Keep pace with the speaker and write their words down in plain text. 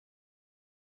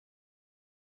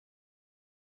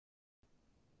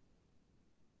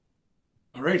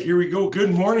All right, here we go. Good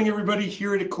morning, everybody,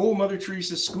 here at Ecole Mother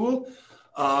Teresa School.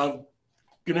 Going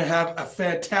to have a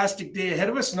fantastic day ahead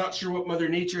of us. Not sure what Mother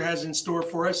Nature has in store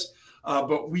for us,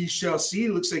 but we shall see.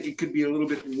 Looks like it could be a little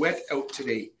bit wet out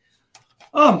today.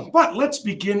 But let's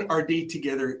begin our day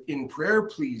together in prayer,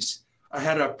 please. I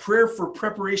had a prayer for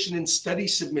preparation and study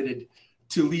submitted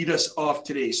to lead us off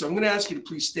today. So I'm going to ask you to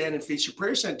please stand and face your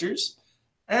prayer centers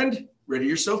and ready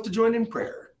yourself to join in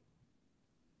prayer.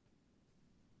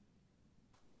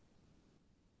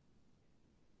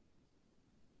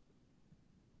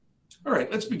 All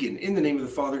right, let's begin. In the name of the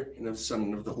Father, and of the Son,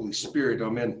 and of the Holy Spirit.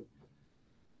 Amen.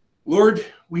 Lord,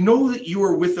 we know that you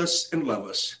are with us and love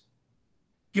us.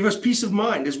 Give us peace of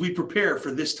mind as we prepare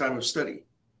for this time of study.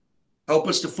 Help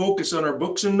us to focus on our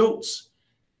books and notes.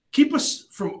 Keep us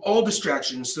from all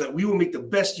distractions so that we will make the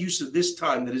best use of this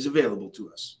time that is available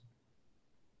to us.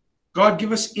 God,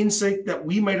 give us insight that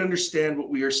we might understand what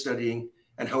we are studying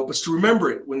and help us to remember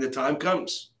it when the time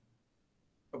comes.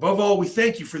 Above all, we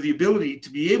thank you for the ability to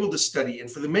be able to study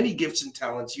and for the many gifts and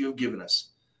talents you have given us.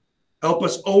 Help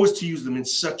us always to use them in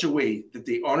such a way that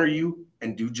they honor you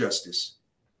and do justice.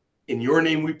 In your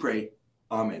name we pray.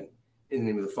 Amen. In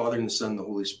the name of the Father, and the Son, and the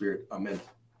Holy Spirit. Amen.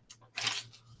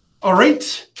 All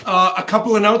right. A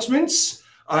couple announcements.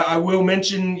 I will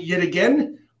mention yet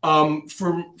again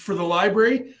for the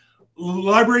library.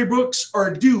 Library books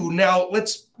are due. Now,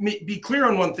 let's be clear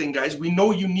on one thing, guys. We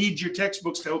know you need your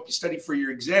textbooks to help you study for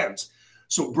your exams.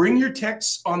 So bring your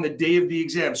texts on the day of the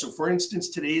exam. So, for instance,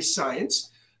 today is science.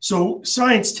 So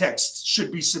science texts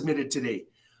should be submitted today.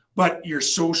 But your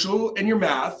social and your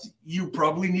math, you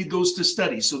probably need those to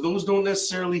study. So those don't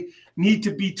necessarily need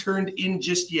to be turned in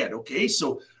just yet, okay?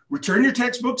 So return your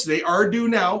textbooks. They are due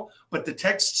now, but the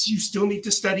texts you still need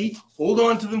to study. Hold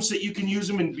on to them so that you can use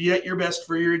them and be at your best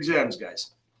for your exams,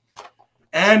 guys.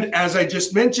 And as I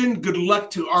just mentioned, good luck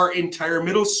to our entire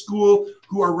middle school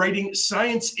who are writing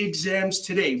science exams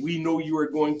today. We know you are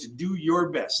going to do your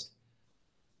best.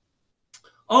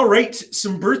 All right,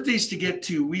 some birthdays to get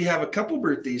to. We have a couple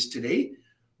birthdays today.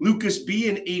 Lucas B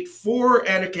in 8-4,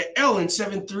 Annika L in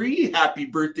 7-3. Happy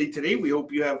birthday today. We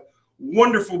hope you have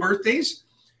wonderful birthdays.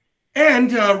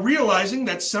 And realizing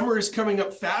that summer is coming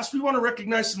up fast, we want to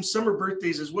recognize some summer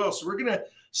birthdays as well. So we're going to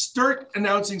start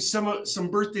announcing some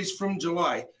birthdays from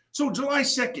July. So July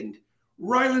 2nd,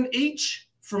 Rylan H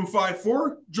from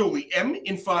 5-4, Jolie M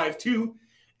in 5-2,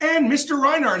 and Mr.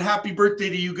 Reinhardt. Happy birthday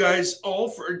to you guys all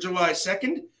for July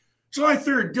 2nd. July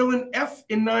 3rd, Dylan F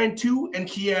in 9-2 and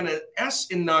Kiana S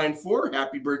in 9-4.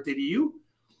 Happy birthday to you.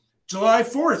 July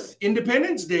 4th,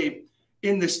 Independence Day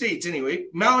in the States anyway.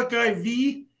 Malachi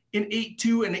V in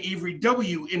 8-2 and Avery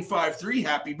W in 5-3.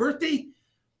 Happy birthday.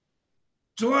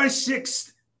 July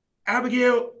 6th,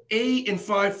 Abigail A in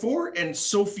 5-4 and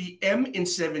Sophie M in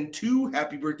 7-2.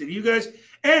 Happy birthday to you guys.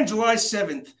 And July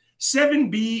 7th,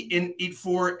 7B in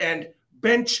 8-4 and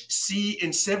Bench C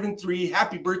in 7-3.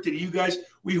 Happy birthday to you guys.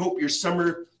 We hope your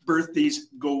summer birthdays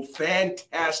go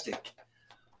fantastic.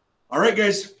 All right,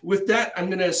 guys, with that, I'm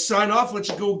going to sign off. Let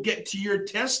you go get to your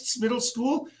tests, middle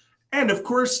school. And, of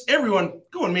course, everyone,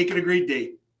 go and make it a great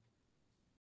day.